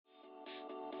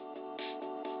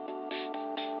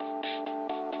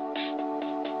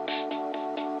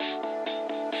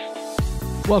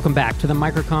Welcome back to the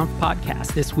MicroConf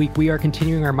podcast. This week we are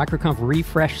continuing our MicroConf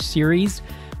refresh series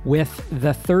with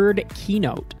the third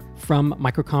keynote from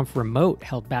MicroConf Remote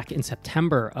held back in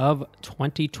September of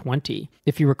 2020.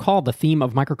 If you recall, the theme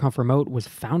of MicroConf Remote was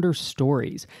founder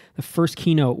stories. The first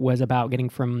keynote was about getting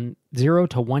from 0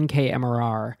 to 1K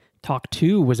MRR. Talk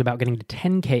 2 was about getting to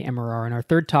 10K MRR, and our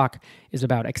third talk is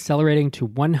about accelerating to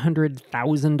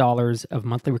 $100,000 of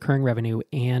monthly recurring revenue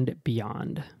and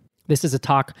beyond. This is a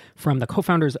talk from the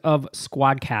co-founders of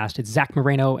Squadcast. It's Zach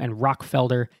Moreno and Rock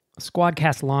Felder.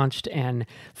 Squadcast launched and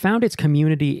found its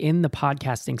community in the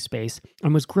podcasting space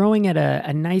and was growing at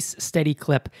a nice, steady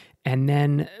clip. And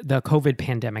then the COVID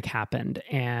pandemic happened,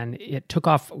 and it took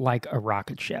off like a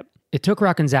rocket ship. It took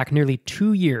Rock and Zach nearly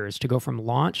 2 years to go from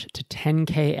launch to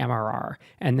 10K MRR.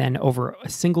 And then over a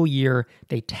single year,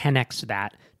 they 10x'd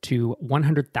that to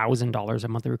 $100,000 of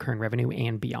monthly recurring revenue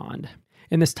and beyond.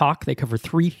 In this talk, they cover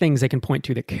 3 things they can point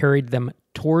to that carried them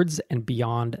towards and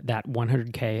beyond that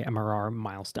 100K MRR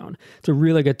milestone. It's a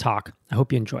really good talk. I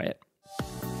hope you enjoy it.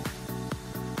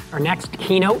 Our next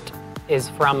keynote is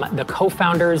from the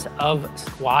co-founders of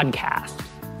Squadcast.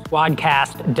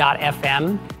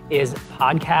 Squadcast.fm is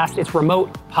podcast. It's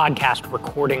remote podcast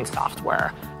recording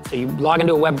software. So you log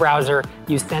into a web browser,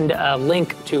 you send a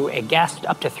link to a guest,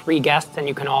 up to 3 guests, and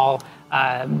you can all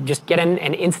just get in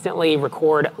and instantly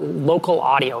record local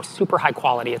audio, super high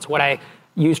quality. It's what I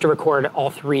use to record all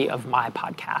 3 of my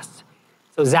podcasts.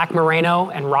 So Zach Moreno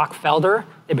and Rock Felder,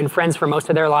 they've been friends for most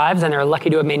of their lives, and they're lucky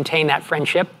to have maintained that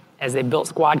friendship as they built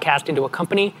Squadcast into a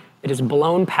company that has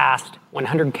blown past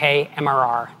 100K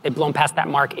MRR. They've blown past that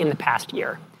mark in the past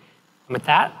year. And with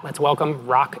that, let's welcome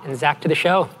Rock and Zach to the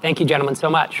show. Thank you, gentlemen, so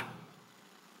much.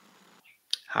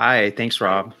 Hi, thanks,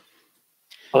 Rob.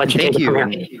 I'll let you take it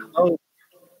from here. Oh,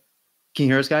 can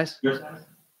you hear us, guys?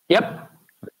 Yep.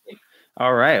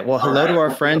 All right. Well, hello to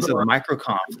our friends of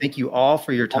MicroConf. Thank you all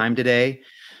for your time today.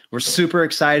 We're super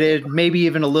excited, maybe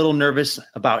even a little nervous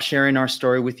about sharing our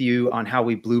story with you on how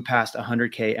we blew past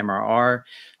 100K MRR.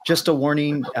 Just a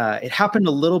warning, it happened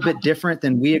a little bit different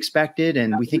than we expected,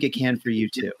 and we think it can for you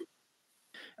too.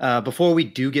 Before we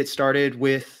do get started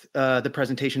with the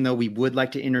presentation, though, we would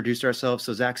like to introduce ourselves.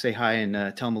 So Zach, say hi and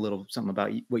tell them a little something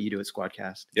about what you do at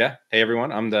Squadcast. Yeah. Hey,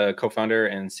 everyone. I'm the co-founder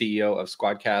and CEO of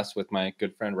Squadcast with my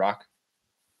good friend, Rock.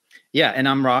 Yeah. And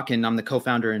I'm Rock, and I'm the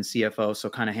co-founder and CFO. So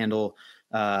kind of handle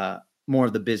more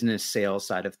of the business sales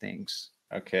side of things.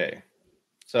 Okay.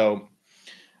 So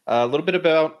a little bit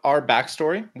about our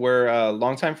backstory. We're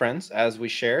longtime friends, as we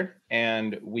shared,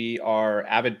 and we are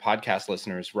avid podcast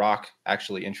listeners. Rock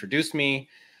actually introduced me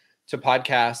to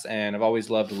podcasts, and I've always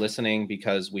loved listening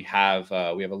because we have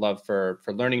a love for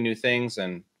learning new things,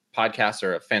 and podcasts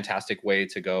are a fantastic way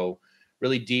to go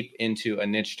really deep into a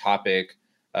niche topic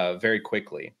very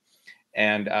quickly.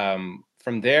 And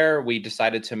from there, we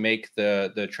decided to make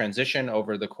the transition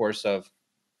over the course of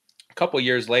a couple of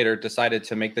years later, decided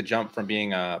to make the jump from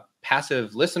being a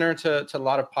passive listener to a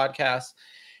lot of podcasts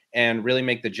and really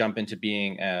make the jump into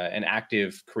being an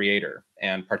active creator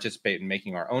and participate in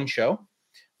making our own show.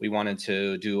 We wanted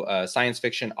to do a science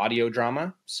fiction audio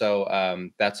drama. So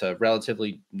that's a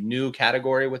relatively new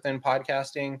category within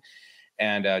podcasting,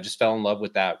 and just fell in love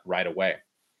with that right away.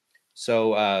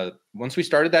 So once we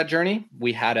started that journey,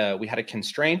 we had a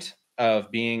constraint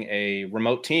of being a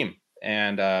remote team,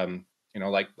 and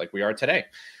like we are today.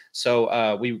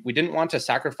 So we didn't want to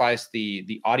sacrifice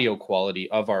the audio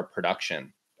quality of our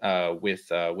production with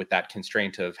that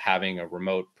constraint of having a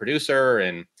remote producer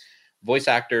and voice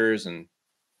actors and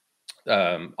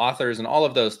authors and all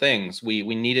of those things. We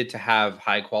needed to have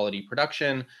high quality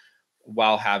production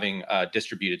while having a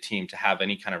distributed team to have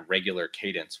any kind of regular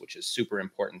cadence, which is super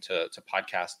important to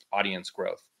podcast audience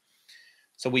growth.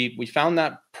 So we found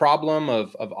that problem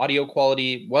of audio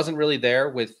quality wasn't really there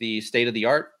with the state of the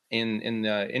art in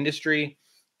the industry,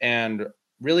 and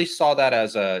really saw that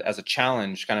as a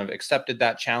challenge, kind of accepted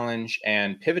that challenge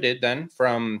and pivoted then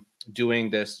from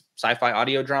doing this sci-fi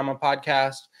audio drama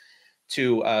podcast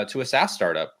to a SaaS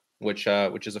startup, which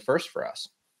is a first for us.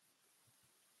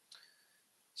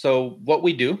 So what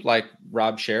we do, like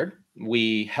Rob shared,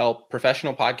 we help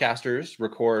professional podcasters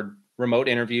record remote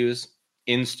interviews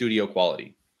in studio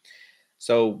quality.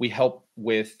 So we help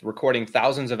with recording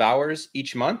thousands of hours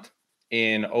each month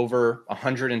in over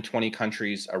 120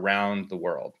 countries around the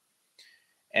world.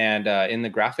 And in the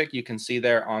graphic, you can see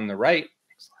there on the right,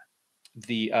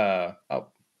 the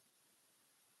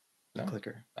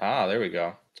clicker. Ah, there we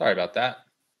go. Sorry about that.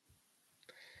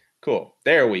 Cool.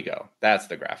 There we go. That's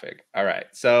the graphic. All right.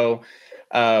 So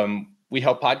we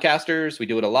help podcasters. We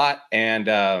do it a lot. And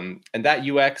that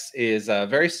UX is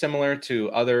very similar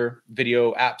to other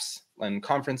video apps and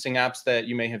conferencing apps that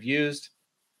you may have used,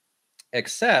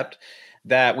 except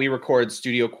that we record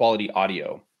studio quality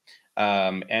audio.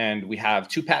 And we have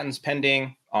 2 patents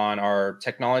pending on our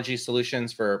technology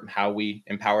solutions for how we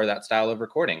empower that style of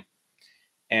recording.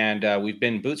 And we've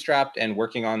been bootstrapped and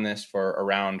working on this for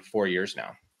around 4 years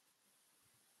now.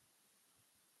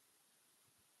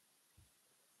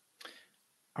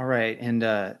 All right. And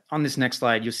on this next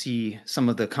slide, you'll see some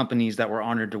of the companies that we're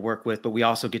honored to work with, but we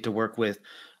also get to work with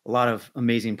a lot of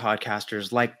amazing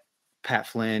podcasters like Pat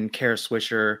Flynn, Kara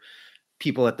Swisher,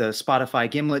 people at the Spotify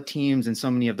Gimlet teams, and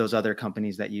so many of those other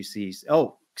companies that you see.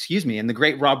 Oh, excuse me. And the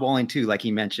great Rob Walling too, like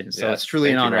he mentioned. So it's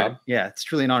truly an honor. Rob. Yeah, it's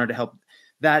truly an honor to help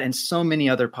that and so many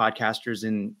other podcasters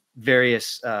in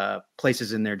various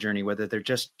places in their journey, whether they're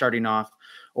just starting off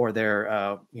or they're,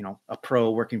 a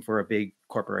pro working for a big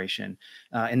corporation.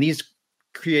 And these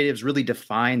creatives really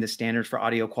define the standards for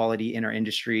audio quality in our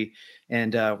industry,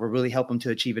 and we're really helping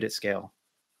to achieve it at scale.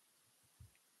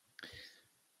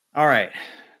 All right.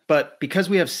 But because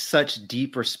we have such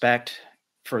deep respect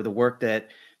for the work that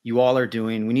you all are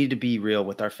doing, we need to be real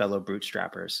with our fellow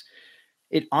bootstrappers.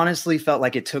 It honestly felt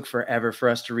like it took forever for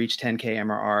us to reach 10K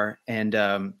MRR, and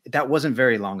that wasn't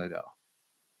very long ago.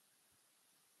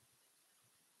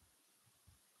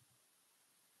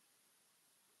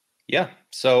 Yeah.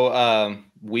 So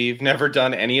we've never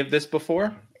done any of this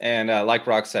before. And like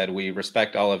Rock said, we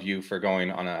respect all of you for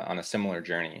going on a similar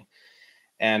journey.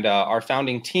 And our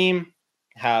founding team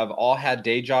have all had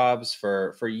day jobs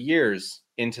for years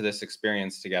into this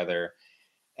experience together.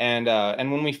 And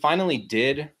when we finally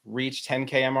did reach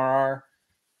 10K MRR,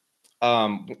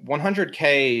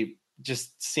 100K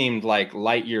just seemed like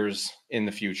light years in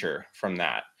the future from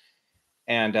that.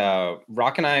 And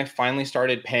Rock and I finally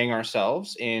started paying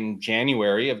ourselves in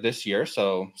January of this year.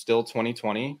 So still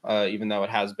 2020, even though it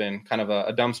has been kind of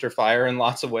a dumpster fire in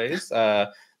lots of ways.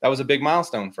 That was a big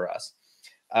milestone for us.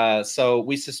 So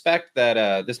we suspect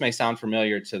that this may sound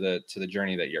familiar to the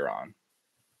journey that you're on.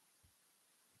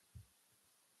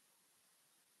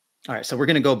 All right. So we're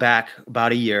going to go back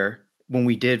about a year when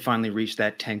we did finally reach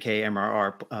that 10K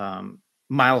MRR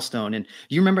milestone. And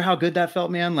do you remember how good that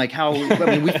felt, man? Like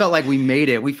we felt like we made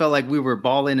it. We felt like we were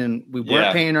balling and we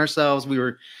weren't paying ourselves. We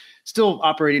were still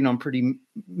operating on pretty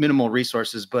minimal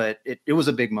resources, but it was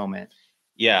a big moment.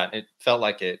 Yeah. It felt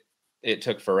like it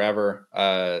took forever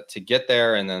to get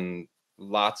there. And then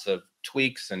lots of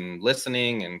tweaks and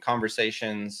listening and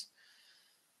conversations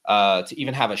to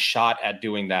even have a shot at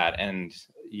doing that. And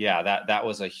yeah, that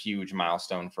was a huge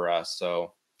milestone for us.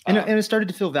 So, and it started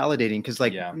to feel validating because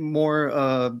more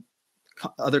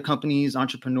other companies,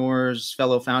 entrepreneurs,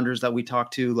 fellow founders that we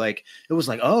talked to, like it was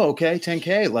like, oh, okay,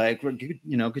 10K, like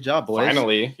good job, boys.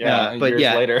 Finally, but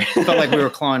years later, it felt like we were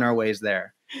clawing our way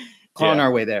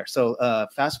there. So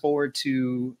fast forward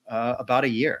to about a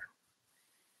year.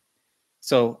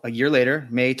 So a year later,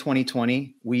 May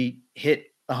 2020, we hit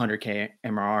 100K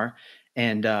MRR,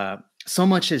 and so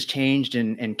much has changed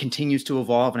and continues to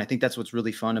evolve. And I think that's what's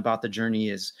really fun about the journey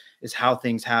is how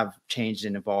things have changed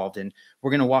and evolved. And we're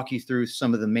going to walk you through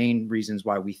some of the main reasons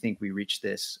why we think we reached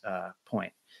this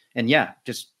point. And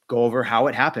just go over how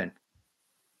it happened.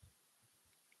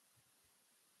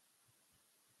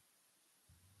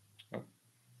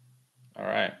 All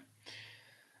right.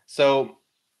 So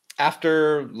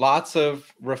after lots of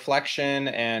reflection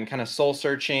and kind of soul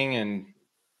searching and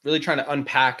really trying to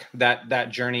unpack that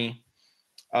journey,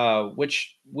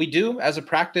 which we do as a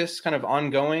practice kind of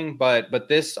ongoing, but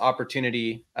this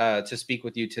opportunity to speak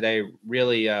with you today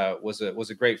really was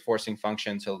a great forcing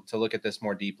function to look at this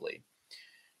more deeply.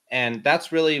 And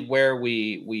that's really where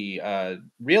we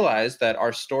realized that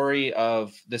our story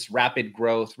of this rapid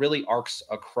growth really arcs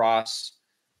across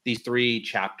these 3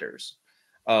 chapters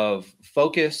of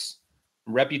focus,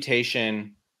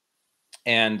 reputation,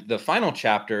 and the final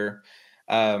chapter.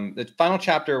 The final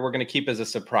chapter we're going to keep as a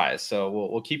surprise, so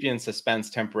we'll keep you in suspense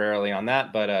temporarily on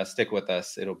that. But stick with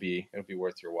us; it'll be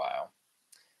worth your while.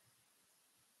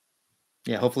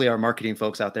 Yeah, hopefully our marketing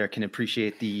folks out there can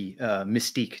appreciate the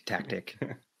mystique tactic.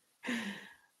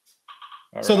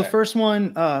 So the first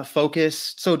one,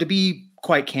 focus. So to be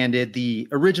quite candid, the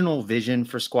original vision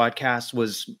for Squadcast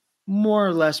was more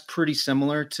or less pretty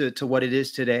similar to what it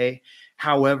is today.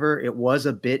 However, it was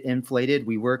a bit inflated.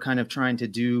 We were kind of trying to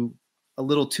do a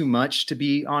little too much, to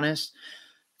be honest.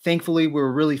 Thankfully, we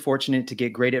were really fortunate to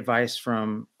get great advice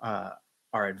from our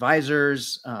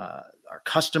advisors, our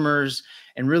customers.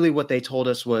 And really what they told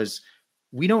us was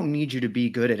we don't need you to be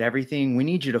good at everything. We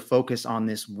need you to focus on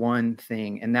this one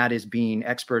thing, and that is being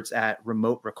experts at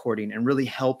remote recording and really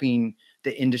helping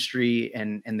the industry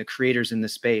and the creators in the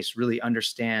space really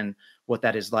understand what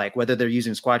that is like, whether they're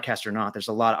using Squadcast or not. There's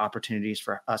a lot of opportunities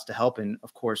for us to help. And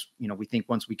of course, we think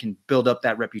once we can build up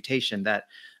that reputation that,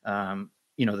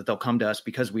 that they'll come to us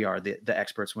because we are the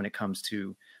experts when it comes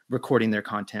to recording their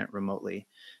content remotely.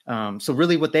 So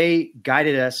really what they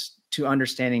guided us to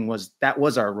understanding was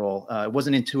our role. It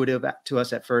wasn't intuitive to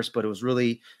us at first, but it was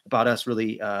really about us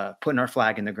really putting our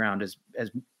flag in the ground as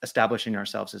establishing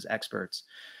ourselves as experts.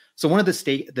 So one of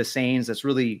the sayings that's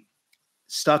really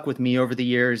stuck with me over the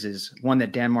years is one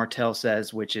that Dan Martell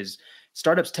says, which is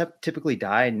startups typically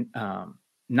die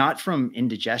not from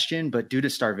indigestion, but due to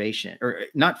starvation, or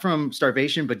not from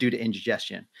starvation, but due to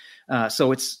indigestion.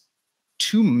 So it's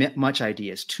too much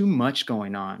ideas, too much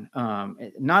going on,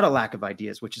 not a lack of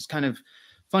ideas, which is kind of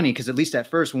funny because at least at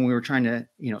first when we were trying to,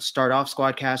 start off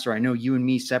Squadcast, or I know you and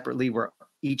me separately were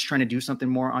each trying to do something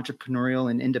more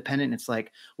entrepreneurial and independent. It's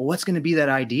like, well, what's going to be that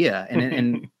idea?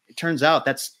 And it turns out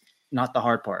that's not the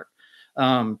hard part.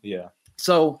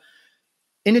 So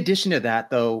in addition to that,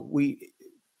 though,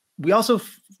 we also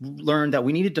learned that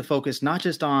we needed to focus not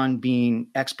just on being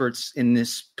experts in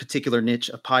this particular niche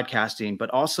of podcasting, but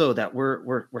also that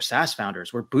we're SaaS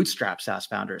founders, we're bootstrap SaaS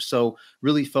founders. So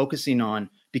really focusing on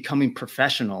becoming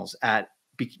professionals at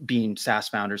being SaaS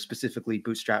founders, specifically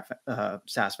bootstrap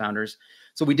SaaS founders.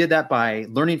 So we did that by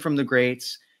learning from the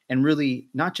greats and really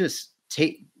not just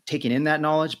taking in that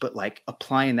knowledge, but like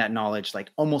applying that knowledge like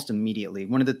almost immediately.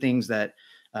 One of the things that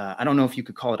I don't know if you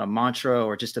could call it a mantra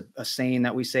or just a saying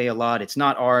that we say a lot. It's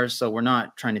not ours, so we're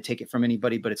not trying to take it from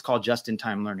anybody, but it's called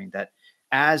just-in-time learning. That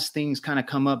as things kind of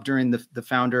come up during the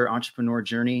founder entrepreneur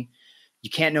journey, you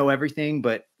can't know everything,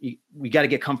 but we got to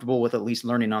get comfortable with at least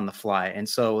learning on the fly. And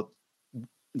so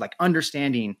like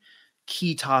understanding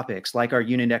key topics like our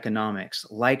unit economics,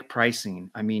 like pricing.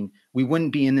 I mean, we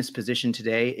wouldn't be in this position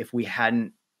today if we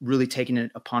hadn't really taken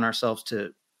it upon ourselves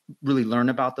to really learn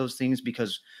about those things,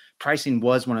 because pricing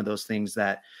was one of those things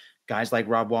that guys like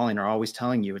Rob Walling are always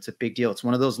telling you it's a big deal. It's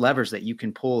one of those levers that you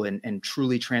can pull and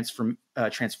truly transform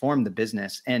the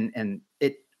business. And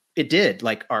it did.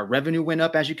 Like our revenue went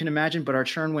up, as you can imagine, but our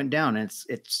churn went down. And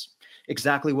it's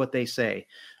exactly what they say.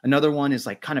 Another one is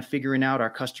like kind of figuring out our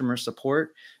customer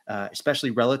support,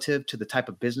 especially relative to the type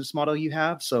of business model you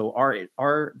have. So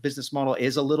our business model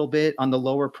is a little bit on the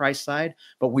lower price side,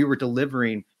 but we were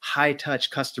delivering high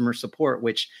touch customer support,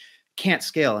 which can't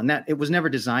scale. And that it was never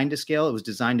designed to scale. It was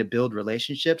designed to build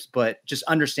relationships, but just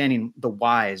understanding the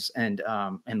whys and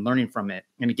learning from it.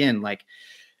 And again, like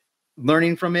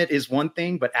learning from it is one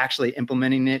thing, but actually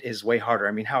implementing it is way harder.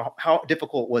 I mean, how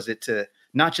difficult was it to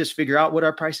not just figure out what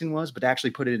our pricing was, but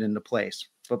actually put it into place?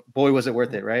 But boy, was it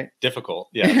worth it, right? Difficult.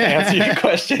 Yeah. To answer your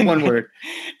question. One word.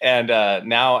 And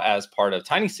now as part of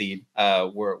Tiny Seed,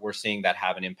 we're seeing that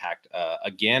have an impact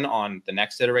again on the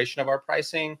next iteration of our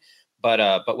pricing,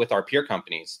 but with our peer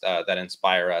companies that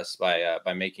inspire us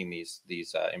by making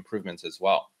these improvements as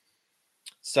well.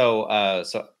 So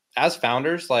as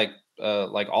founders, like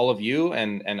all of you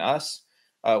and us,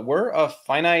 we're a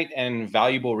finite and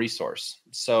valuable resource.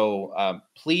 So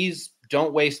please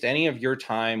don't waste any of your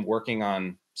time working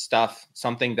on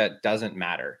something that doesn't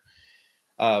matter.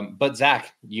 But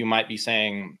Zach, you might be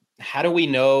saying, how do we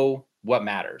know what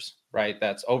matters, right?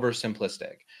 That's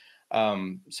oversimplistic.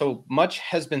 So much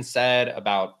has been said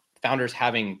about founders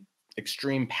having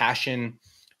extreme passion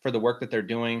for the work that they're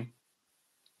doing.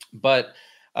 But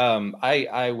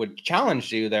I would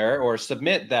challenge you there or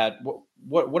submit that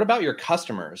what about your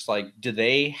customers? Like, do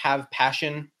they have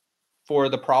passion for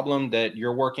the problem that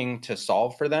you're working to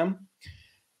solve for them?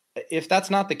 If that's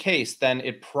not the case, then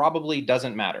it probably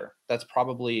doesn't matter. That's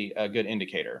probably a good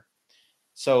indicator.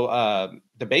 So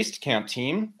the Basecamp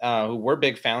team, who we're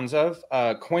big fans of,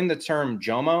 coined the term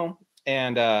JOMO,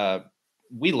 and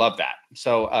we love that.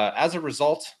 So as a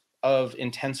result of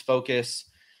intense focus,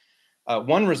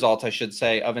 one result, I should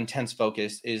say, of intense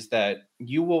focus is that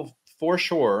you will for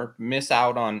sure miss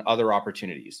out on other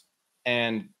opportunities.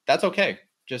 And that's okay.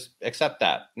 Just accept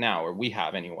that now, or we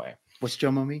have anyway. What's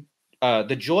JOMO mean?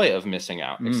 The joy of missing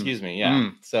out. Excuse me.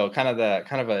 Yeah. So kind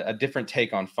of a different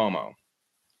take on FOMO.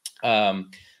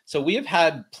 So we have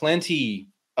had plenty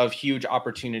of huge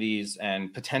opportunities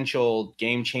and potential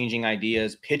game-changing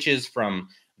ideas, pitches from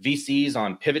VCs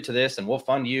on pivot to this and we'll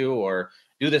fund you, or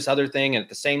do this other thing at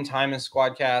the same time as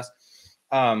Squadcast.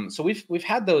 So we've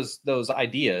had those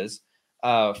ideas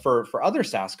for other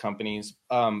SaaS companies,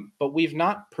 but we've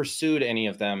not pursued any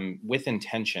of them with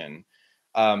intention.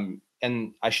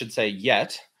 And I should say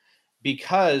yet,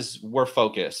 because we're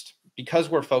focused. because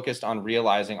we're focused on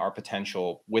realizing our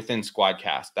potential within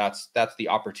Squadcast. That's the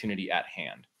opportunity at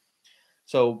hand.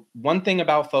 So one thing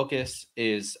about focus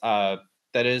is that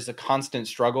is a constant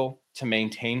struggle to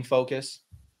maintain focus.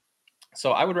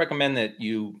 So I would recommend that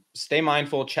you stay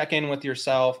mindful, check in with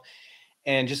yourself,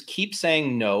 and just keep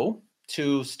saying no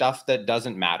to stuff that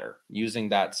doesn't matter, using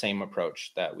that same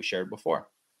approach that we shared before.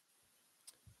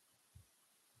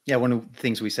 Yeah, one of the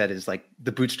things we said is like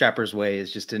the bootstrapper's way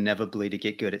is just inevitably to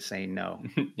get good at saying no.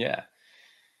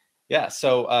 Yeah.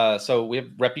 So we have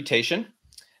reputation.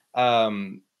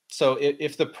 So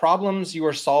if the problems you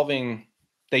are solving,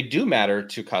 they do matter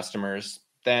to customers,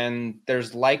 then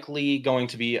there's likely going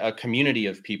to be a community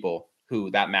of people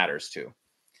who that matters to.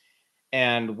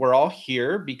 And we're all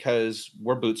here because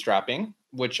we're bootstrapping,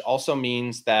 which also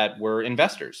means that we're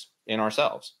investors in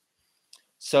ourselves.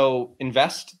 So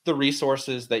invest the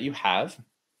resources that you have,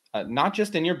 not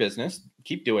just in your business,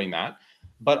 keep doing that,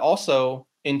 but also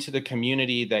into the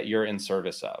community that you're in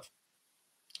service of.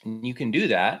 And you can do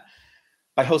that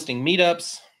by hosting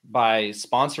meetups, by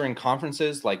sponsoring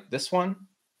conferences like this one,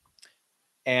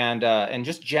 and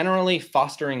just generally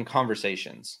fostering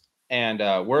conversations. And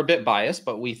we're a bit biased,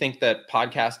 but we think that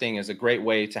podcasting is a great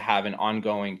way to have an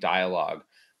ongoing dialogue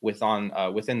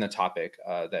within the topic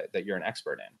that you're an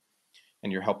expert in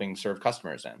and you're helping serve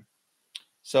customers in.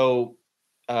 So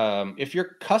if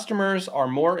your customers are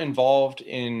more involved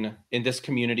in this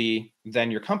community than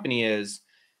your company is,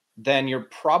 then you're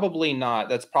probably not.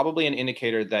 That's probably an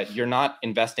indicator that you're not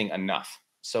investing enough.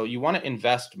 So you want to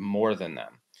invest more than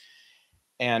them.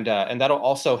 And that'll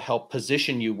also help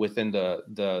position you within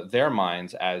their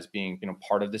minds as being,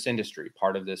 part of this industry,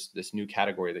 part of this new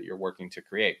category that you're working to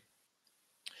create.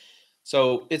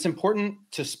 So it's important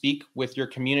to speak with your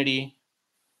community,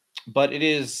 but it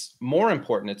is more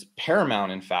important, it's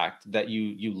paramount, in fact, that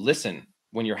you listen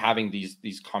when you're having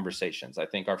these conversations. I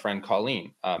think our friend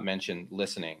Colleen mentioned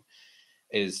listening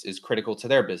is critical to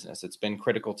their business. It's been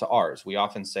critical to ours. We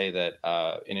often say that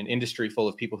in an industry full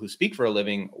of people who speak for a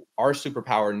living, our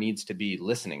superpower needs to be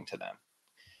listening to them.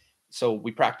 So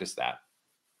we practice that.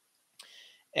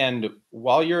 And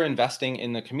while you're investing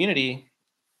in the community,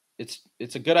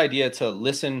 it's a good idea to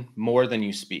listen more than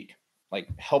you speak. Like,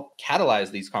 help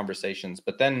catalyze these conversations,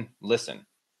 but then listen.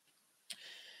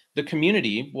 The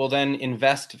community will then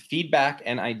invest feedback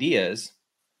and ideas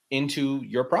into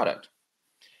your product.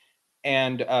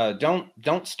 And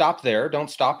don't stop there.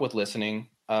 Don't stop with listening.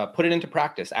 Put it into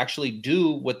practice. Actually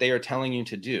do what they are telling you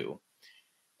to do.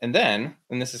 And then,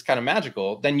 and this is kind of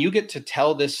magical, then you get to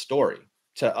tell this story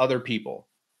to other people.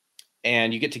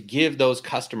 And you get to give those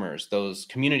customers, those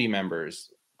community members,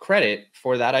 credit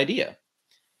for that idea.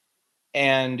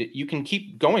 And you can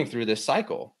keep going through this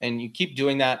cycle, and you keep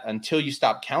doing that until you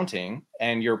stop counting,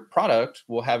 and your product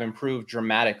will have improved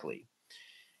dramatically.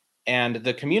 And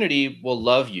the community will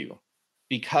love you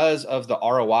because of the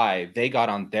ROI they got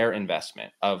on their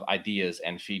investment of ideas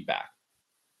and feedback.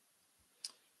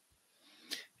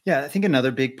 Yeah, I think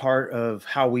another big part of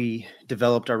how we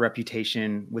developed our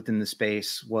reputation within the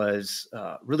space was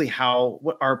really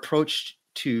what our approach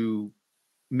to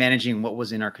managing what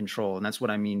was in our control. And that's what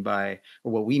I mean by,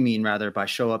 or what we mean rather, by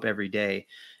show up every day.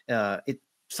 It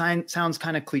sounds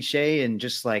kind of cliche and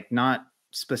just like not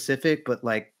specific, but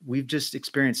like we've just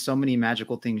experienced so many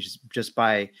magical things just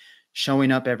by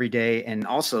showing up every day. And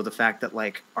also the fact that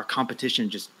like our competition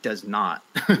just does not.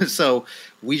 So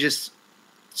we just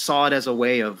saw it as a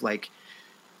way of like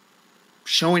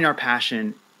showing our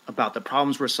passion about the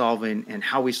problems we're solving and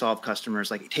how we solve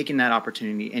customers, like taking that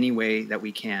opportunity any way that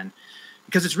we can.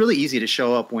 Because it's really easy to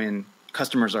show up when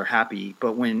customers are happy,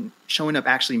 but when showing up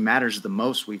actually matters the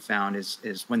most, we found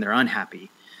is when they're unhappy.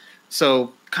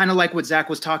 So kind of like what Zach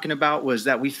was talking about was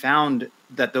that we found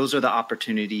that those are the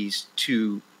opportunities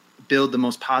to build the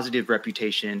most positive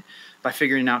reputation by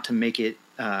figuring out to make it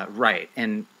right.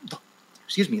 And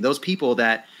those people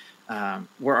that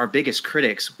were our biggest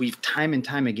critics, we've time and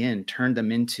time again turned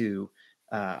them into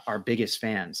our biggest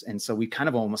fans. And so we kind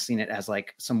of almost seen it as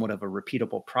like somewhat of a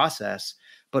repeatable process.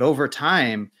 But over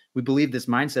time, we believe this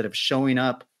mindset of showing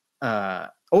up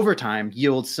over time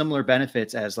yields similar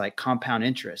benefits as like compound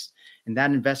interest. And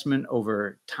that investment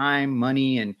over time,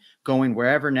 money, and going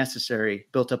wherever necessary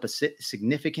built up a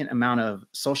significant amount of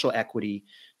social equity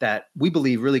that we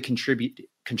believe really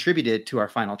contributed to our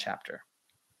final chapter.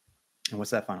 And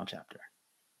what's that final chapter?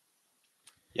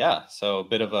 Yeah, so a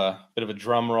bit of a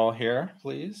drum roll here,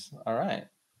 please. All right.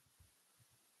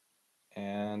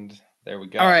 And there we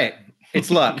go. All right. It's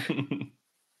luck.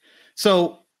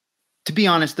 So to be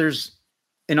honest, there's,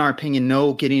 in our opinion,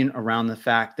 no getting around the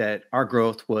fact that our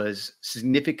growth was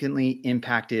significantly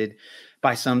impacted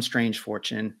by some strange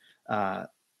fortune,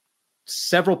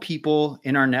 several people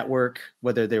in our network,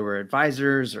 whether they were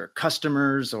advisors or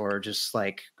customers or just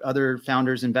like other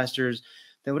founders, investors,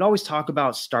 they would always talk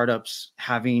about startups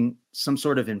having some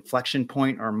sort of inflection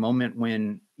point or moment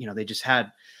when, they just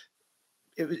had,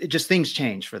 it just things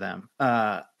change for them.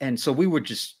 And so we would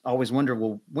just always wonder,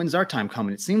 well, when's our time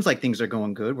coming? It seems like things are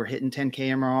going good. We're hitting 10K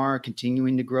MRR,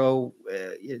 continuing to grow.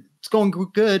 It's going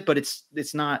good, but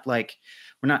it's not like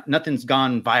nothing's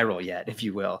gone viral yet, if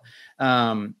you will.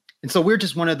 And so we're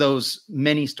just one of those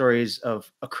many stories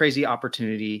of a crazy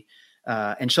opportunity,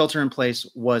 and Shelter in Place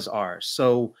was ours.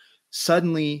 So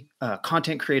suddenly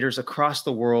content creators across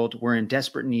the world were in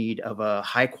desperate need of a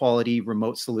high quality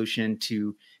remote solution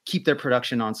to keep their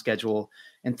production on schedule.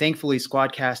 And thankfully,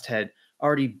 Squadcast had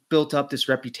already built up this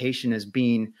reputation as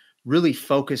being really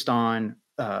focused on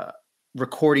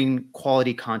recording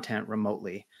quality content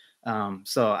remotely.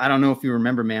 So I don't know if you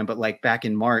remember, man, but like back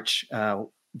in March,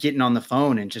 getting on the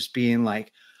phone and just being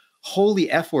like,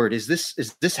 holy F word, is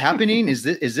this happening? Is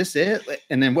this it?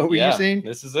 And then what were you saying?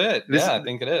 This is it. I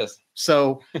think it is.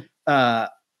 So a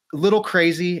little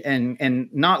crazy and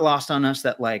not lost on us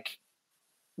that like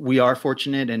we are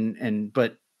fortunate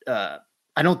but I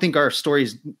don't think our story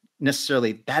is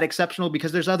necessarily that exceptional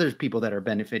because there's other people that are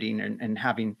benefiting and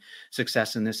having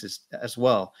success in this as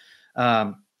well.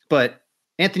 But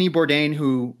Anthony Bourdain,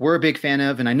 who we're a big fan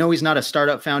of, and I know he's not a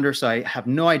startup founder, so I have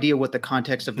no idea what the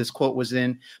context of this quote was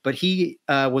in, but he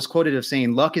was quoted of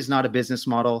saying, luck is not a business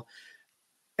model.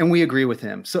 And we agree with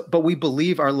him. But we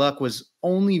believe our luck was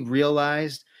only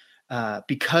realized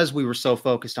because we were so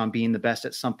focused on being the best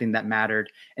at something that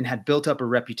mattered and had built up a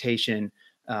reputation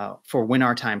for when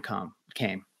our time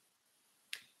came.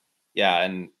 Yeah.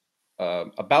 And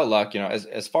about luck,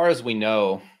 as far as we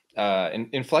know,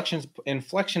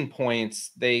 inflection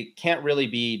points, they can't really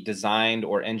be designed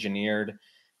or engineered.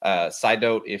 Side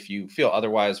note, if you feel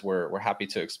otherwise, we're happy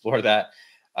to explore that.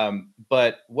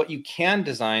 But what you can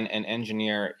design and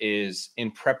engineer is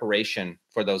in preparation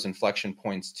for those inflection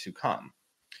points to come.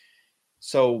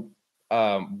 So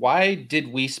why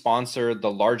did we sponsor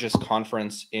the largest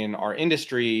conference in our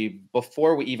industry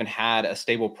before we even had a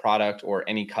stable product or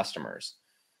any customers?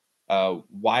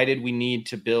 Why did we need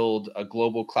to build a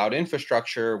global cloud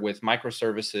infrastructure with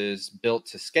microservices built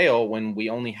to scale when we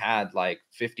only had like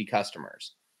 50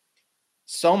 customers?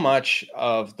 So much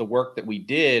of the work that we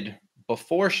did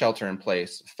before Shelter in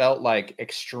Place felt like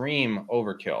extreme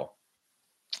overkill.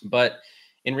 But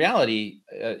in reality,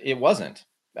 it wasn't,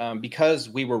 because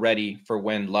we were ready for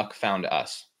when luck found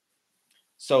us.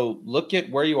 So look at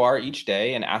where you are each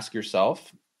day and ask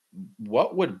yourself,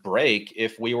 what would break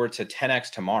if we were to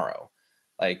 10x tomorrow?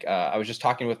 Like I was just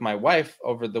talking with my wife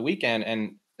over the weekend,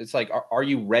 and it's like, are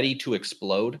you ready to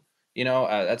explode?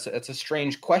 That's a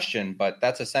strange question, but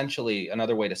that's essentially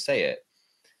another way to say it.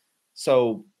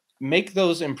 So make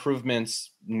those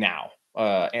improvements now.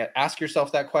 Ask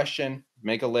yourself that question,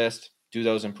 make a list, do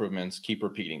those improvements, keep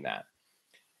repeating that.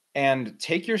 And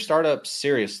take your startup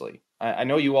seriously. I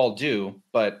know you all do,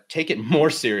 but take it more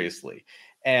seriously.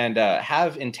 And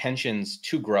have intentions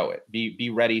to grow it. Be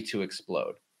ready to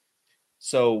explode.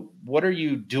 So what are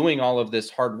you doing all of this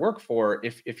hard work for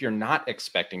if you're not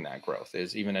expecting that growth,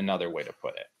 is even another way to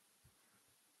put it.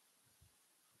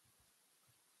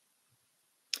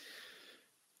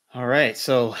 All right.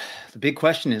 So the big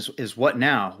question is what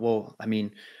now? Well, I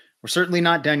mean, we're certainly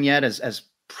not done yet. As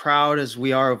proud as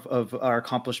we are of our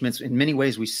accomplishments, in many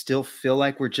ways, we still feel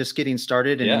like we're just getting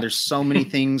started, and there's so many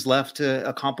things left to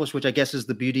accomplish, which I guess is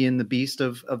the beauty and the beast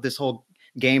of this whole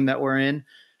game that we're in.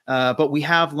 But we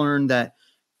have learned that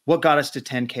what got us to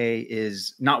 10K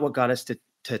is not what got us to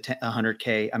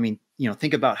 100K. I mean,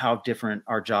 think about how different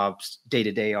our jobs day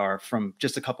to day are from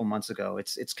just a couple months ago.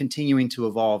 It's continuing to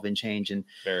evolve and change, and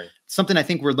something I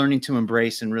think we're learning to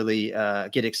embrace and really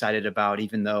get excited about,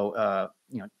 even though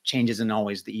change isn't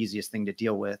always the easiest thing to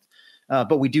deal with.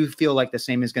 But we do feel like the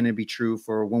same is going to be true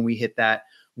for when we hit that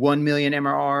 1 million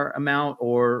MRR amount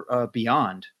or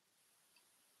beyond.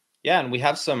 Yeah, and we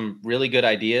have some really good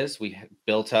ideas. We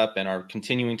built up and are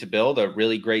continuing to build a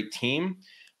really great team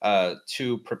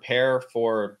to prepare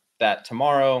for that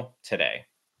tomorrow, today.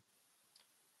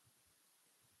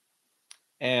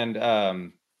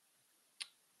 And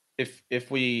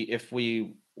if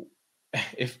we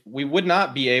would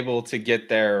not be able to get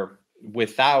there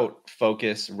without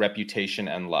focus, reputation,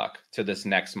 and luck to this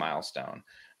next milestone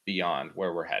beyond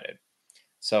where we're headed.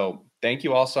 So thank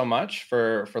you all so much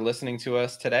for listening to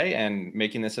us today and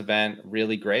making this event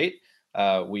really great.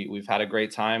 We've had a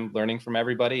great time learning from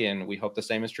everybody, and we hope the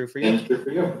same is true for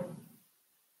you.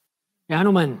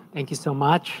 Gentlemen, thank you so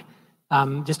much.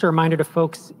 Just a reminder to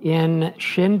folks in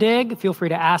Shindig, feel free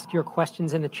to ask your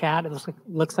questions in the chat. It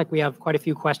looks like we have quite a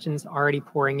few questions already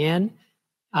pouring in.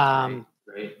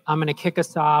 Great. I'm going to kick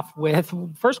us off with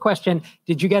first question.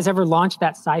 Did you guys ever launch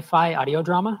that sci-fi audio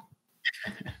drama?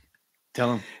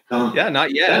 Tell them. Yeah,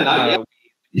 not yet.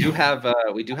 We do have a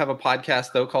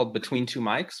podcast though called Between Two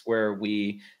Mics, where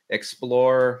we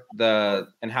explore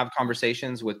and have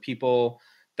conversations with people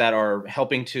that are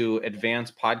helping to advance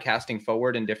podcasting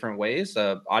forward in different ways.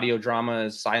 Audio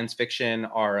dramas, science fiction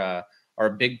are a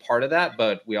big part of that,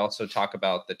 but we also talk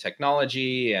about the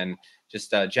technology and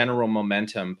just general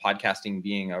momentum. Podcasting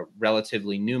being a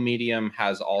relatively new medium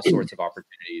has all sorts of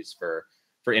opportunities for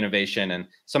innovation, and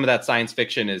some of that science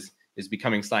fiction is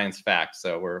becoming science fact.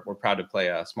 So we're proud to play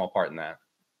a small part in that.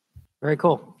 Very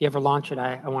cool. If you ever launch it,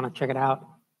 I want to check it out.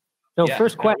 So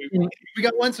first question. We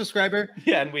got one subscriber.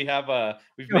 Yeah, and we've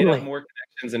made up more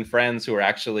connections and friends who are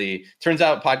actually, turns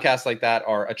out podcasts like that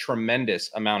are a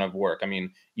tremendous amount of work. I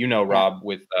mean, Rob,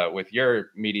 with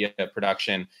your media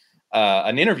production,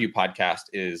 an interview podcast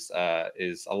is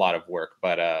a lot of work,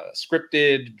 but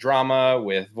scripted drama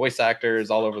with voice actors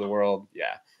all over the world.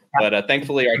 Yeah. But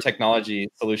thankfully, our technology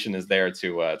solution is there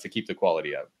to keep the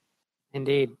quality up.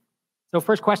 Indeed. So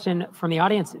first question from the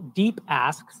audience, Deep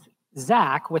asks,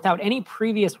 Zach, without any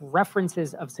previous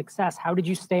references of success, how did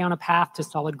you stay on a path to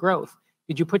solid growth?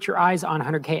 Did you put your eyes on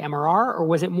 100K MRR, or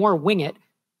was it more a wing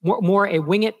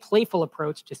it, playful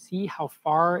approach to see how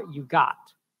far you got?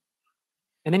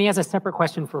 And then he has a separate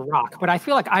question for Rock, but I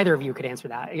feel like either of you could answer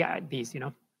that. Yeah, these,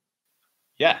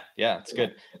 Yeah, it's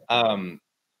good.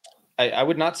 I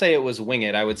would not say it was wing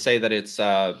it. I would say that it's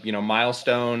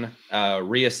milestone,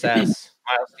 reassess,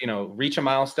 reach a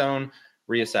milestone,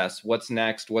 reassess what's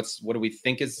next, what do we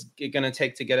think is going to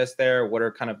take to get us there, what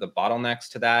are kind of the bottlenecks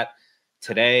to that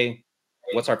today,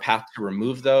 what's our path to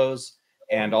remove those,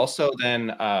 and also then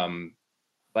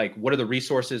what are the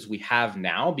resources we have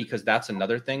now, because that's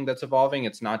another thing that's evolving.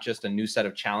 It's not just a new set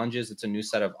of challenges, it's a new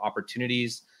set of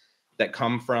opportunities that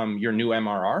come from your new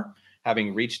MRR.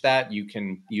 Having reached that, you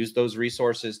can use those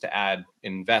resources to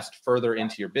invest further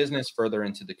into your business, further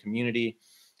into the community,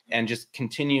 and just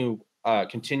continuing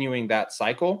that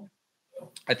cycle,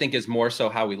 I think, is more so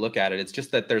how we look at it. It's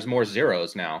just that there's more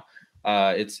zeros now.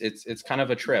 It's kind of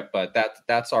a trip, but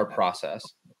that's our process.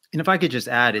 And if I could just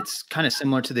add, it's kind of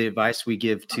similar to the advice we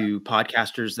give to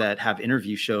podcasters that have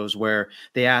interview shows where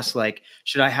they ask,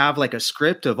 should I have a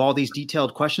script of all these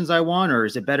detailed questions I want, or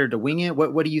is it better to wing it?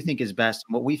 What do you think is best?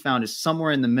 And what we found is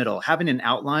somewhere in the middle, having an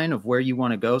outline of where you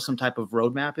want to go, some type of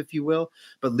roadmap, if you will,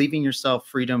 but leaving yourself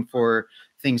freedom for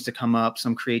things to come up,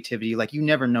 some creativity. You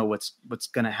never know what's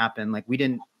going to happen. We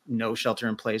didn't know shelter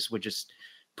in place would just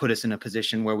put us in a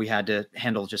position where we had to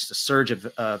handle just a surge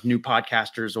of new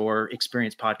podcasters or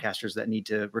experienced podcasters that need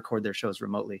to record their shows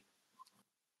remotely.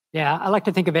 Yeah, I like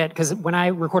to think of it because when I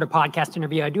record a podcast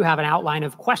interview, I do have an outline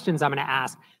of questions I'm going to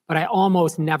ask, but I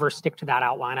almost never stick to that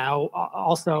outline. I'll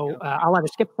either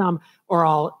skip some or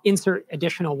I'll insert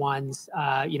additional ones,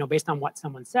 based on what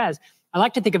someone says. I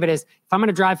like to think of it as if I'm going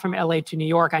to drive from LA to New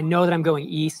York, I know that I'm going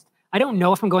east. I don't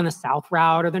know if I'm going the south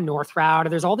route or the north route, or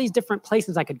there's all these different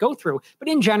places I could go through. But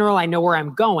in general, I know where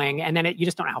I'm going, and then you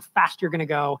just don't know how fast you're going to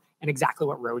go and exactly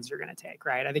what roads you're going to take,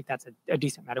 right? I think that's a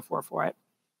decent metaphor for it.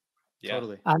 Yeah.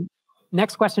 Totally.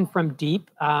 Next question from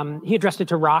Deep. He addressed it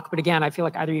to Rock, but again, I feel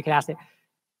like either you could ask it.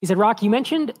 He said, Rock, you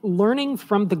mentioned learning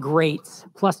from the greats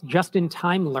plus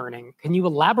just-in-time learning. Can you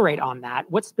elaborate on that?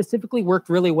 What specifically worked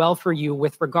really well for you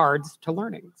with regard to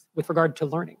learnings?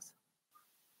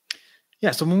 Yeah,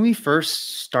 so when we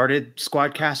first started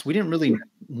Squadcast, we didn't really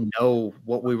know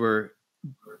what we were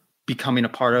becoming a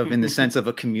part of in the sense of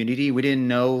a community. We didn't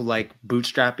know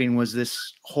bootstrapping was this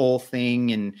whole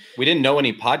thing, and we didn't know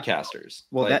any podcasters.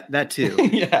 Well, that too.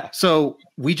 Yeah. So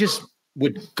we just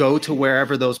would go to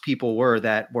wherever those people were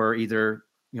that were either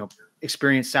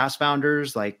experienced SaaS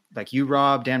founders like you,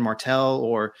 Rob, Dan Martell,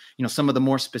 or some of the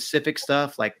more specific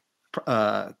stuff like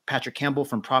Patrick Campbell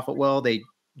from ProfitWell. They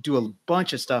do a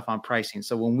bunch of stuff on pricing.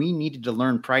 So when we needed to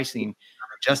learn pricing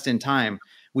just in time,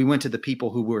 we went to the people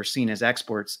who were seen as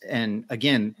experts. And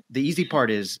again, the easy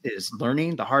part is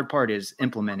learning. The hard part is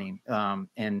implementing.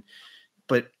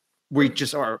 But we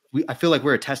just are. I feel like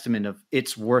we're a testament of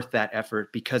it's worth that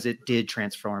effort because it did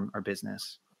transform our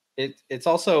business. It's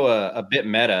also a bit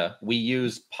meta. We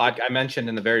use I mentioned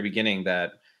in the very beginning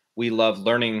that we love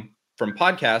learning from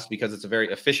podcasts because it's a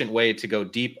very efficient way to go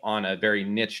deep on a very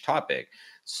niche topic.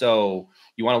 So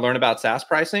you want to learn about SaaS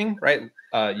pricing, right?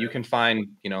 You can find,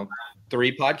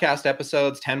 3 podcast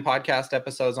episodes, 10 podcast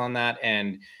episodes on that,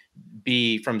 and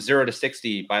be from 0 to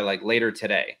 60 by later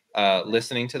today,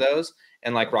 listening to those.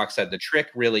 And like Rock said, the trick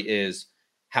really is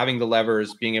having the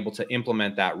levers, being able to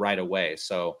implement that right away.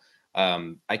 So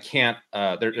I can't,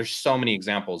 there's so many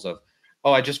examples of,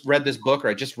 oh, I just read this book, or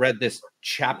I just read this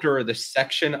chapter or this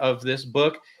section of this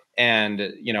book, and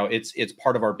it's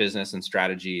part of our business and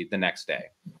strategy the next day.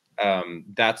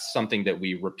 That's something that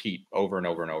we repeat over and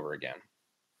over and over again.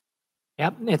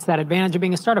 Yep, it's that advantage of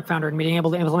being a startup founder and being able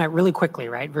to implement really quickly,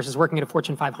 right? Versus working at a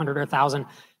Fortune 500 or 1,000,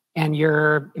 and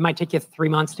it might take you 3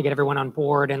 months to get everyone on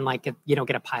board and get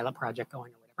a pilot project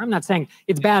going or whatever. I'm not saying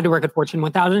it's bad to work at Fortune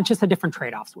 1000. It's just the different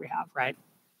trade-offs we have, right?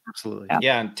 Absolutely.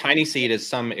 Yeah, and Tiny Seed is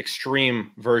some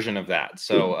extreme version of that.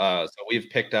 So we've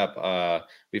picked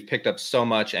up so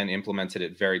much and implemented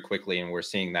it very quickly, and we're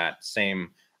seeing that same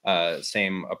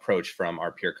approach from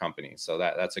our peer companies. So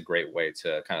that's a great way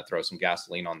to kind of throw some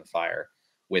gasoline on the fire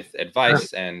with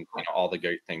advice and all the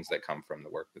great things that come from the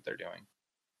work that they're doing.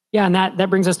 Yeah, and that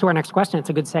brings us to our next question. It's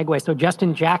a good segue. So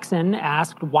Justin Jackson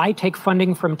asked, why take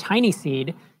funding from Tiny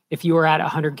Seed if you were at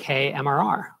 100K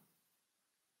MRR?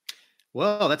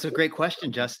 Well, that's a great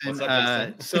question, Justin. What's up,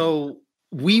 Justin? So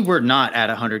we were not at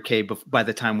 100K by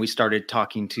the time we started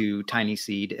talking to Tiny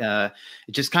Seed. It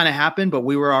just kind of happened, but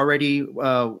we were already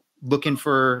looking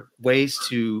for ways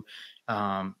to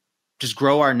just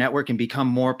grow our network and become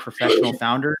more professional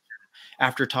founders.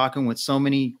 After talking with so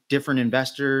many different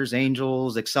investors,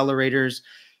 angels, accelerators,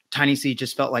 Tiny Seed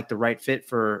just felt like the right fit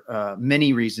for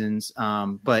many reasons.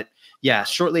 But yeah,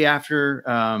 shortly after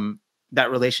that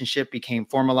relationship became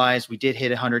formalized, we did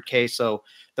hit 100K. So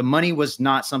the money was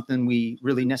not something we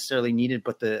really necessarily needed,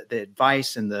 but the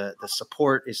advice and the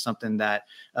support is something that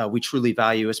we truly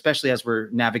value, especially as we're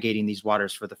navigating these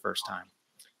waters for the first time.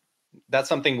 That's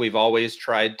something we've always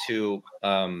tried to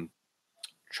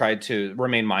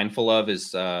remain mindful of,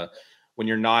 is when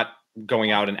you're not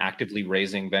going out and actively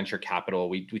raising venture capital,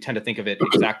 we tend to think of it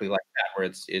exactly like that, where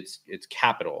it's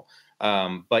capital.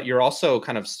 But you're also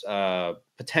kind of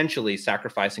potentially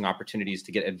sacrificing opportunities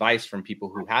to get advice from people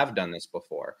who have done this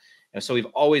before. And so we've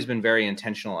always been very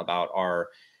intentional about our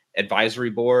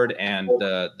advisory board and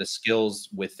the skills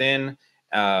within,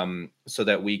 so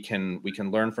that we can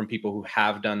learn from people who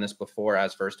have done this before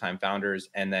as first-time founders.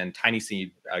 And then Tiny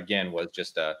Seed, again, was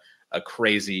just a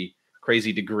crazy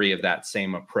degree of that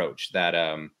same approach that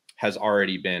has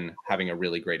already been having a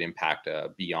really great impact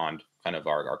beyond kind of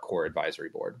our core advisory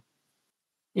board.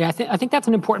 Yeah, I think that's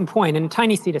an important point. And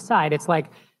Tiny Seed aside, it's like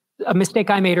a mistake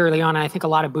I made early on, and I think a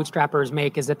lot of bootstrappers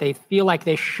make, is that they feel like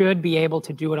they should be able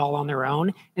to do it all on their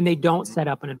own, and they don't set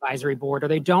up an advisory board, or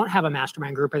they don't have a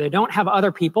mastermind group, or they don't have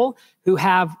other people who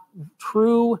have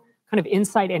true kind of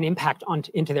insight and impact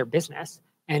into their business.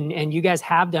 And you guys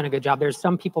have done a good job. There's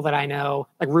some people that I know,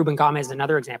 like Ruben Gomez is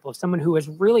another example of someone who has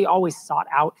really always sought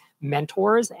out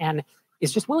mentors and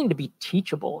is just willing to be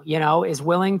teachable, is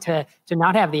willing to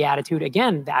not have the attitude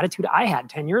I had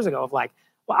 10 years ago of like,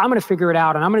 well, I'm going to figure it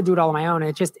out and I'm going to do it all on my own.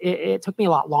 And it took me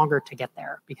a lot longer to get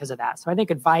there because of that. So I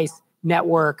think advice,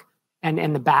 network, and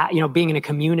being in a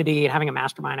community and having a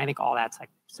mastermind, I think all that's like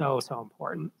so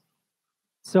important.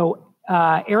 So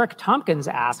Eric Tompkins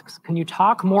asks, can you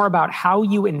talk more about how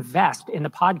you invest in the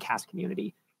podcast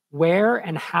community? Where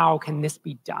and how can this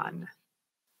be done?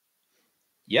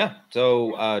 Yeah.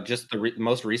 So just the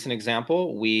most recent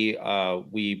example, we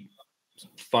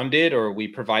funded, or we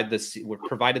provided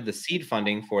the seed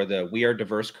funding for the We Are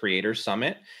Diverse Creators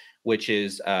Summit, which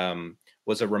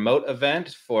was a remote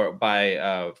event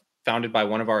founded by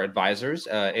one of our advisors,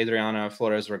 Adriana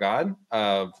Flores Regad,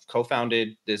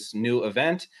 co-founded this new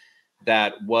event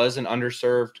that was an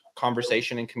underserved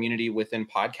conversation and community within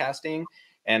podcasting.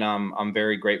 And I'm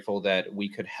very grateful that we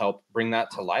could help bring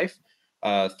that to life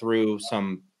through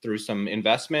some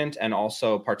investment and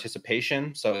also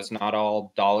participation. So it's not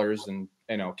all dollars and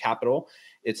capital.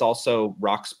 It's also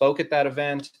Rock spoke at that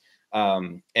event,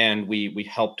 and we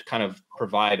helped kind of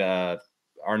provide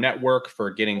our network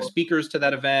for getting speakers to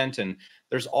that event. And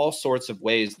there's all sorts of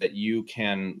ways that you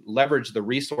can leverage the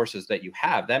resources that you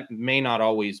have. That may not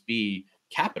always be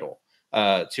capital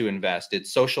to invest.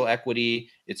 It's social equity.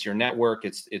 It's your network.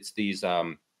 It's these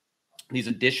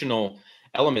additional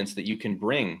elements that you can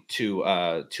bring to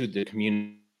the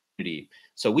community.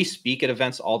 So we speak at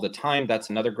events all the time. That's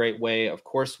another great way. Of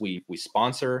course, we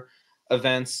sponsor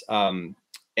events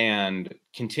and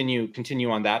continue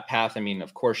on that path. I mean,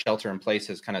 of course, Shelter in Place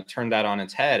has kind of turned that on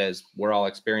its head, as we're all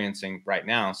experiencing right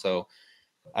now. So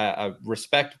I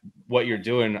respect what you're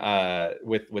doing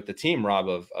with the team, Rob,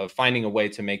 of finding a way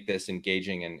to make this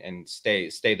engaging and stay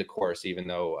the course, even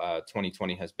though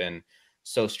 2020 has been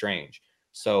so strange.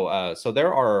 So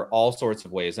there are all sorts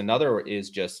of ways. Another is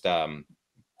just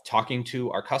talking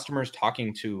to our customers,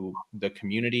 talking to the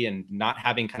community, and not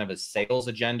having kind of a sales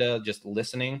agenda, just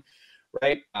listening,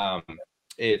 right?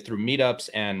 Through meetups,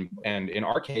 and in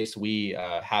our case, we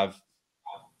have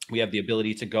the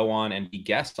ability to go on and be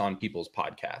guests on people's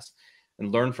podcasts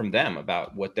and learn from them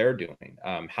about what they're doing,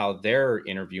 how they're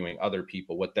interviewing other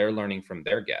people, what they're learning from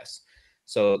their guests.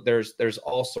 So there's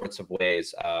all sorts of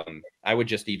ways. I would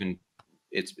just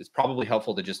it's probably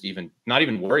helpful to just not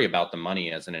even worry about the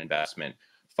money as an investment.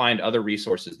 Find other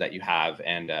resources that you have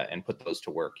and put those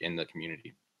to work in the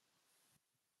community.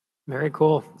 Very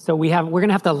cool. So we're going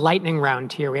to have the lightning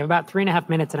round here. We have about 3.5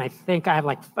 minutes, and I think I have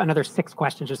like another 6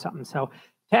 questions or something. So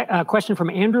a question from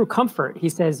Andrew Comfort. He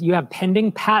says, you have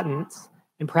pending patents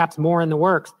and perhaps more in the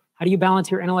works. How do you balance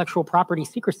your intellectual property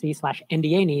secrecy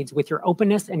 /NDA needs with your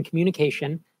openness and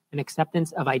communication and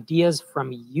acceptance of ideas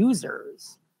from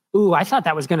users? Ooh, I thought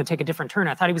that was going to take a different turn.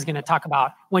 I thought he was going to talk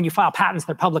about when you file patents,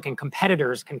 they're public and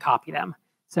competitors can copy them.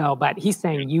 So, but he's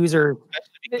saying users.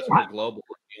 Especially because we're global,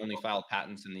 we only file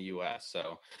patents in the US.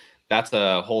 So that's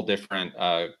a whole different,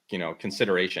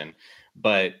 consideration.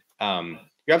 But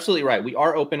you're absolutely right. We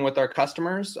are open with our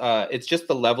customers. It's just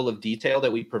the level of detail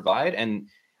that we provide. And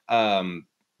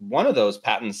one of those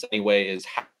patents anyway is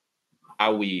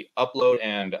how we upload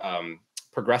and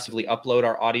progressively upload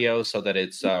our audio so that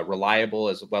it's reliable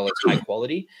as well as high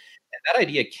quality. And that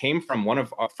idea came from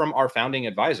from our founding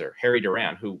advisor, Harry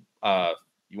Duran, who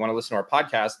you want to listen to our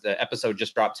podcast. The episode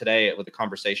just dropped today with a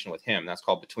conversation with him. That's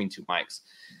called Between Two Mics.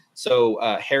 So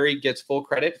Harry gets full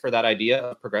credit for that idea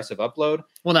of progressive upload.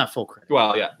 Well, not full credit.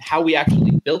 Well, yeah. How we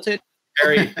actually built it,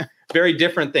 very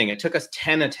different thing. It took us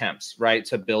 10 attempts, right,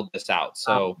 to build this out.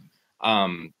 So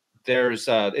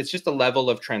it's just a level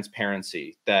of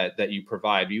transparency that you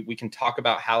provide. We can talk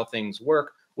about how things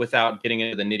work without getting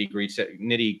into the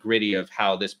nitty gritty of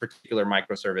how this particular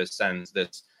microservice sends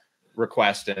this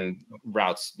request and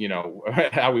routes,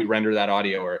 how we render that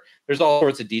audio, or there's all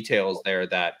sorts of details there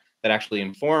that actually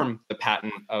inform the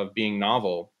patent of being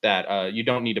novel that you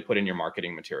don't need to put in your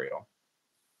marketing material.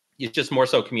 It's just more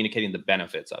so communicating the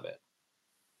benefits of it.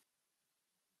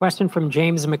 Question from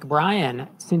James McBrien.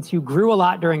 Since you grew a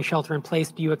lot during shelter in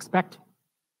place, do you expect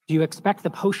the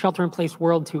post shelter in place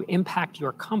world to impact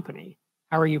your company?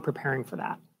 How are you preparing for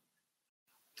that?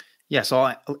 Yeah, so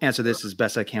I'll answer this as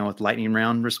best I can with lightning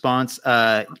round response.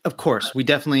 Of course, we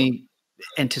definitely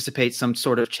anticipate some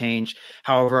sort of change.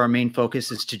 However, our main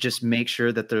focus is to just make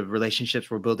sure that the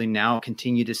relationships we're building now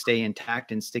continue to stay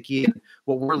intact and sticky. And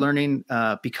what we're learning,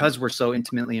 because we're so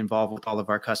intimately involved with all of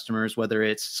our customers, whether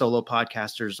it's solo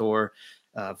podcasters or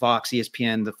Vox,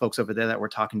 ESPN, the folks over there that we're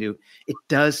talking to, it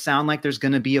does sound like there's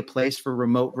going to be a place for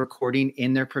remote recording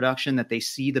in their production, that they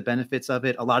see the benefits of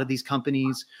it. A lot of these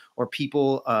companies or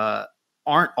people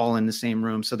aren't all in the same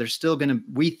room. So there's still going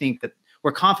to,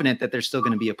 we're confident that there's still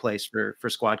going to be a place for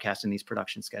Squadcast in these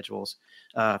production schedules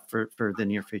for the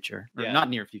near future, or not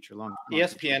near future, long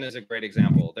ESPN future. Is a great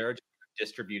example. They're a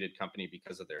distributed company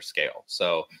because of their scale.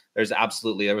 So there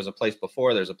was a place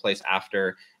before, there's a place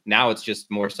after. Now it's just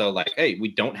more so like, hey,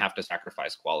 we don't have to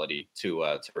sacrifice quality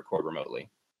to record remotely.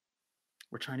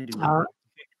 We're trying to do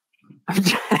I'm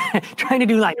trying to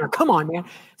do lightning. Come on, man.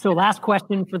 So last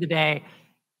question for the day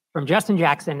from Justin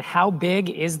Jackson. How big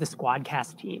is the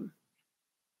Squadcast team?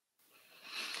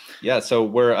 Yeah, so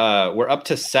we're up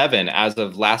to 7 as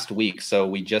of last week. So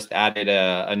we just added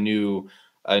a new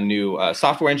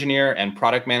software engineer and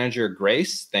product manager,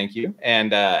 Grace. Thank you,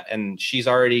 and she's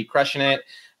already crushing it,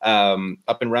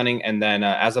 up and running. And then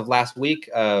as of last week,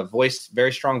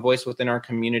 very strong voice within our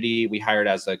community. We hired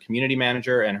as a community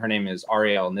manager, and her name is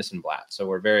Ariel Nissenblatt. So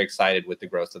we're very excited with the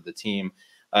growth of the team.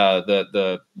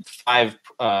 The 5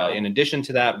 in addition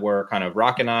to that were kind of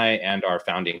Rock and I and our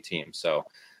founding team. So.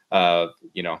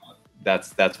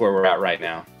 That's where we're at right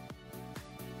now.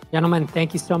 Gentlemen,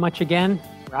 thank you so much again.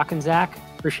 Rock and Zach,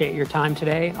 appreciate your time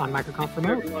today on MicroConf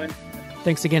Remote.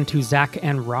 Thanks again to Zach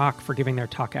and Rock for giving their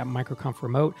talk at MicroConf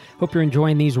Remote. Hope you're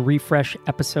enjoying these refresh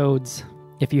episodes.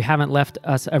 If you haven't left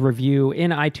us a review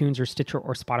in iTunes or Stitcher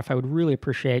or Spotify, I would really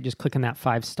appreciate just clicking that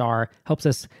 5-star. Helps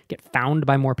us get found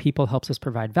by more people, helps us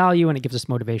provide value, and it gives us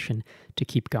motivation to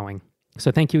keep going. So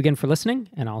thank you again for listening,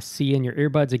 and I'll see you in your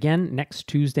earbuds again next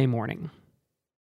Tuesday morning.